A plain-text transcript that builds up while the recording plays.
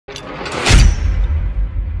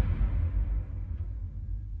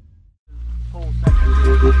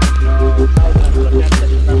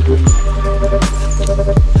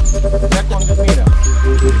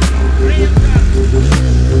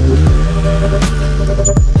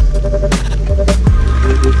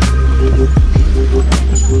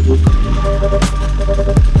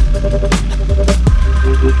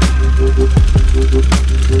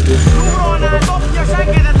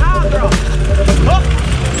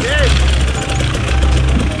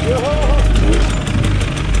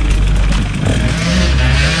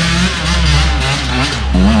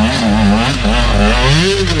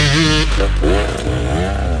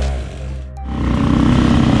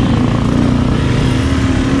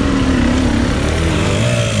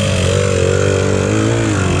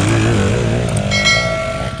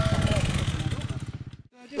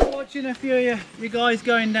few of you guys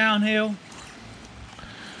going downhill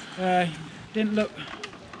didn't look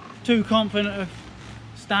too confident of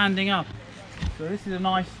standing up. So this is a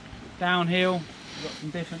nice downhill. We've got some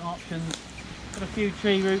different options. Got a few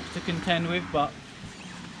tree roots to contend with, but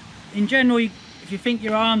in general, if you think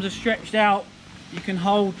your arms are stretched out, you can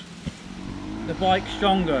hold the bike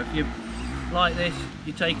stronger. If you're like this,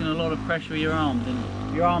 you're taking a lot of pressure with your arms, and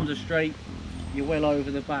if your arms are straight, you're well over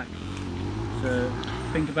the back. So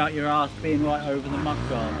think about your arse being right over the mud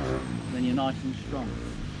guards, then you're nice and strong.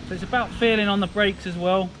 So it's about feeling on the brakes as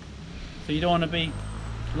well. So you don't want to be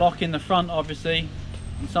locking the front, obviously,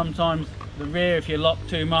 and sometimes the rear, if you lock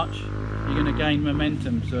too much, you're going to gain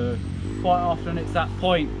momentum. So quite often it's that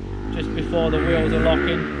point just before the wheels are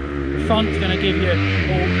locking. The front's going to give you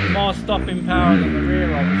more stopping power than the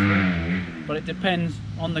rear, obviously, but it depends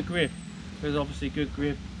on the grip. If there's obviously good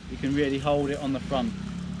grip, you can really hold it on the front.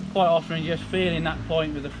 Quite often you're just feeling that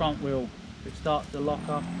point with the front wheel. If it starts to lock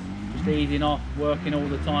up, just easing off, working all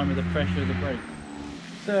the time with the pressure of the brake.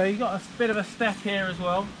 So you've got a bit of a step here as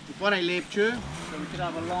well. So we could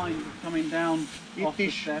have a line coming down off the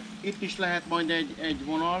step.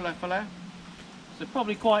 So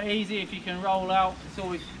probably quite easy if you can roll out. It's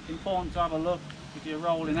always important to have a look if you're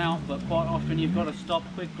rolling out, but quite often you've got to stop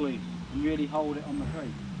quickly and really hold it on the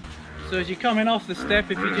brake. So as you're coming off the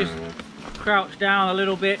step, if you just crouch down a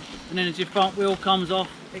little bit, and then as your front wheel comes off,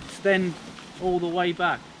 extend all the way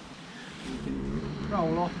back. You can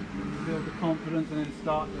roll off, build the confidence, and then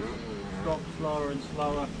start to stop slower and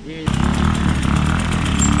slower. Up.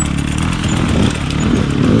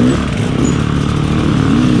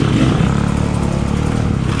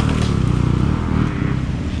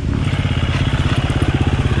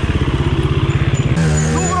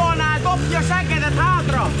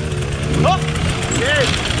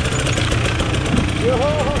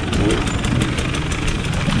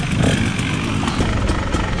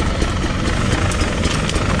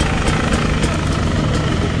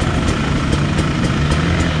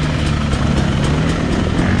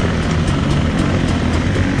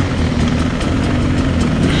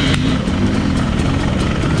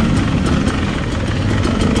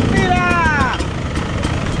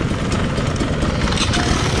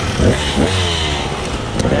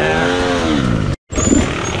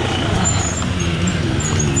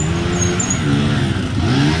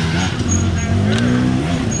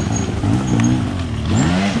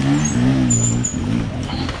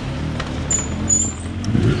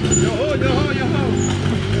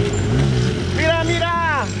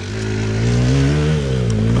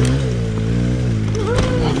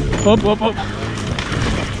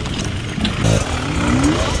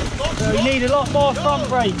 So you need a lot more front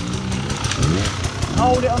brake.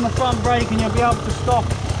 Hold it on the front brake and you'll be able to stop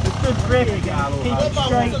with good grip. Keep it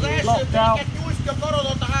straight, locked out.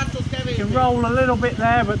 You can roll a little bit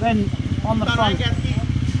there, but then on the front you'll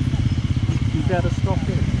be able to stop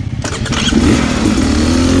it.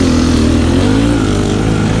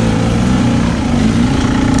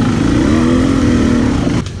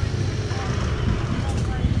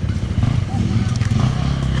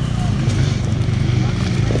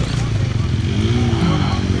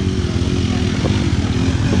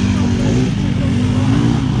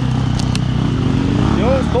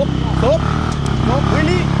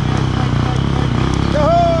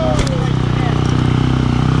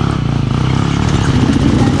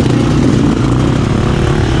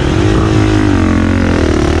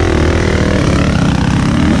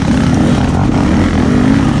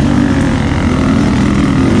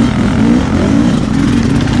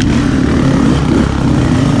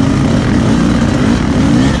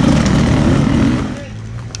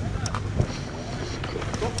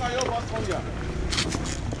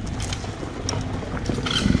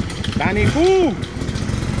 Danny, boom!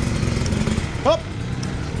 Up!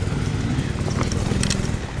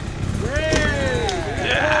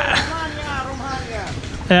 Yeah! Romania!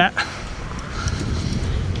 Yeah.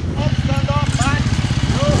 Up, stand up, back!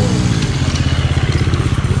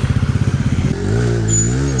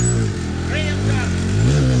 Graham Jarvis.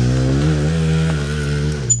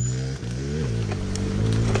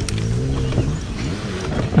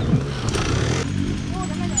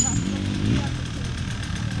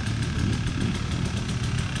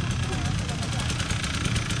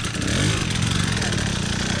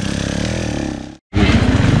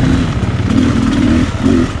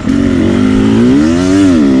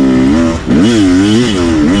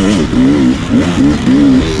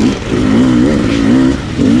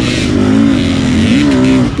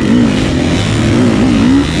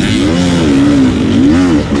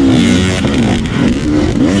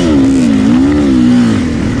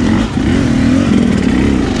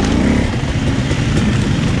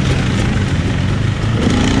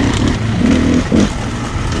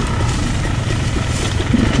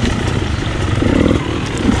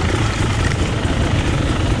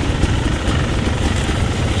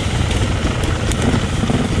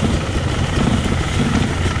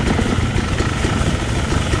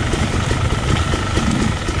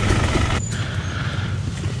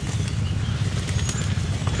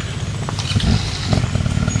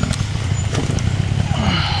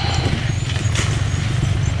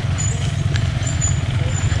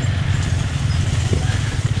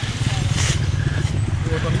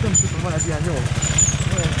 non si può dire no.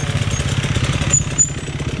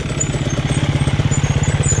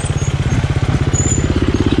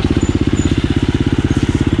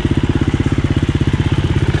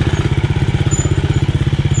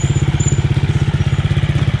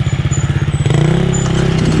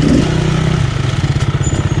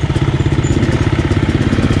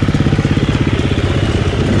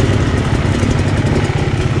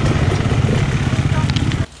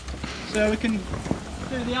 So we can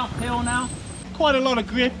do the uphill now. Quite a lot of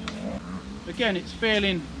grip. Again, it's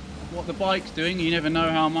feeling what the bike's doing. You never know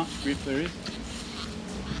how much grip there is.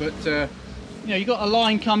 But you know, you've got a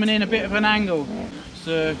line coming in a bit of an angle.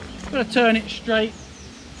 So you've got to turn it straight.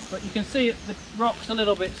 But you can see the rock's a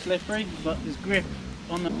little bit slippery, but there's grip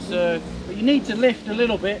on them. So, but you need to lift a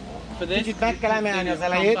little bit for this. But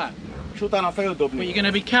you're going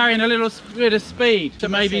to be carrying a little bit of speed to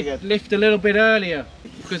maybe lift a little bit earlier,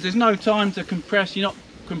 because there's no time to compress. You're not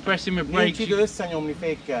compressing with brakes.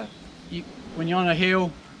 When you're on a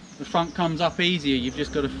hill, the front comes up easier. You've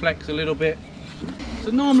just got to flex a little bit.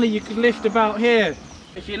 So normally you could lift about here.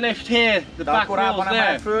 If you lift here, the back wheel's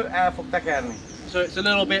there. So it's a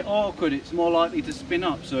little bit awkward. It's more likely to spin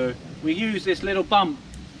up. So we use this little bump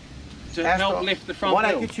to help lift the front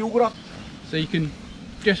wheel. So you can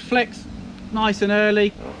just flex nice and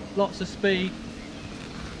early, lots of speed,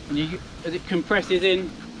 and as it compresses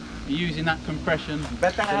in, you're using that compression.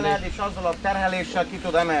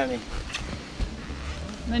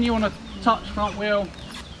 Then you want to touch front wheel.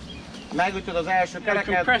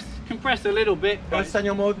 Compress a little bit, but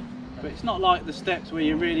it's not like the steps where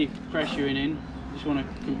you're really pressuring in. You just want to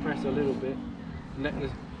compress a little bit.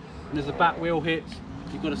 And as the back wheel hits,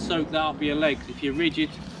 you've got to soak that up with your legs. If you're rigid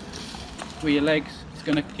with your legs, it's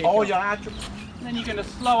going to kick off. And then you're going to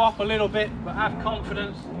slow up a little bit, but have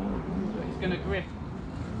confidence that it's going to grip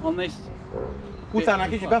on this.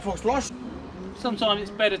 Sometimes it's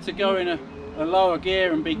better to go in a lower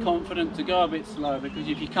gear and be confident to go a bit slower, because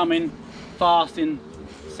if you come in fast in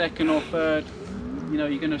second or third, you know,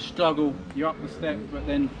 you're going to struggle. You're up the step, but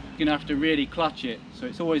then you're going to have to really clutch it. So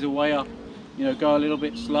it's always a way up, you know, go a little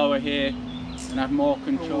bit slower here and have more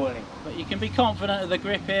control. But you can be confident of the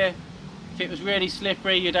grip here. If it was really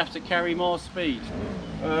slippery, you'd have to carry more speed.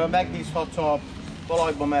 So I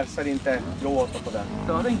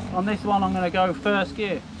think on this one I'm going to go first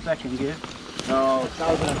gear, second gear. No,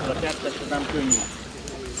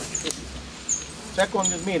 second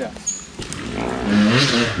is mira.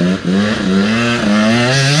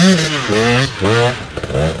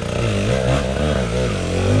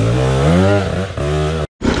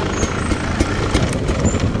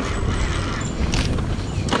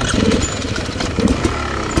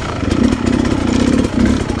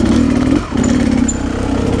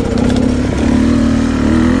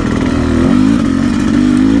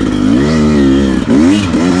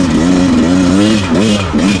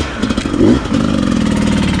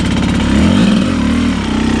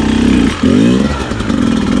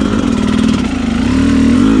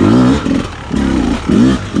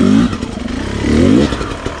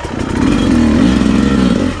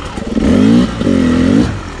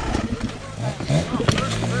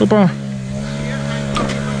 Opa!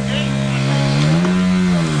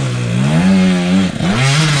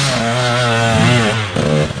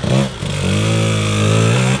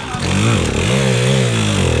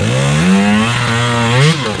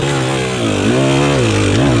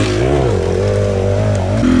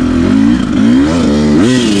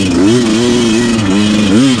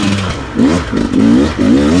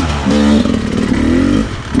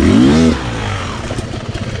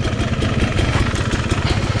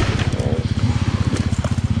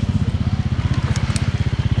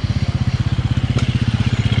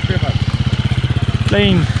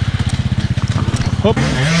 Lane. Hop.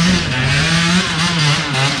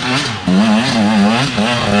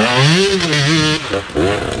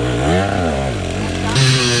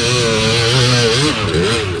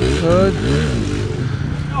 Good.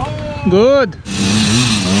 Good.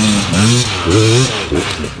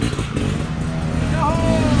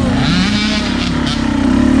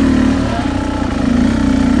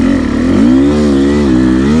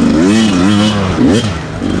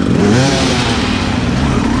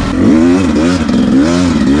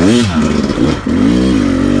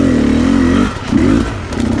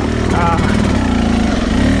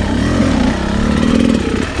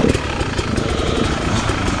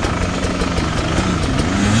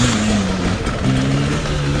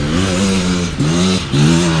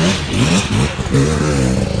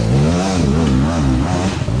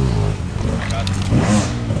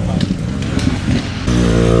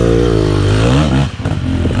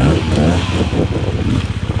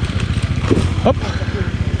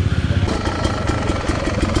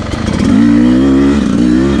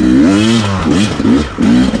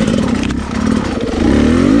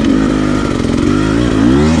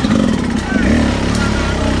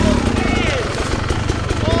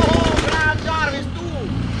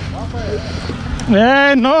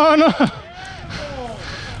 No, no.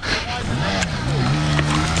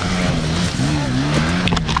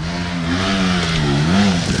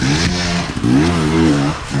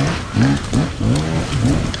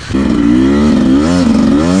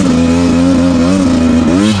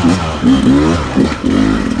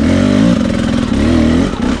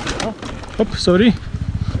 Hop, sorry.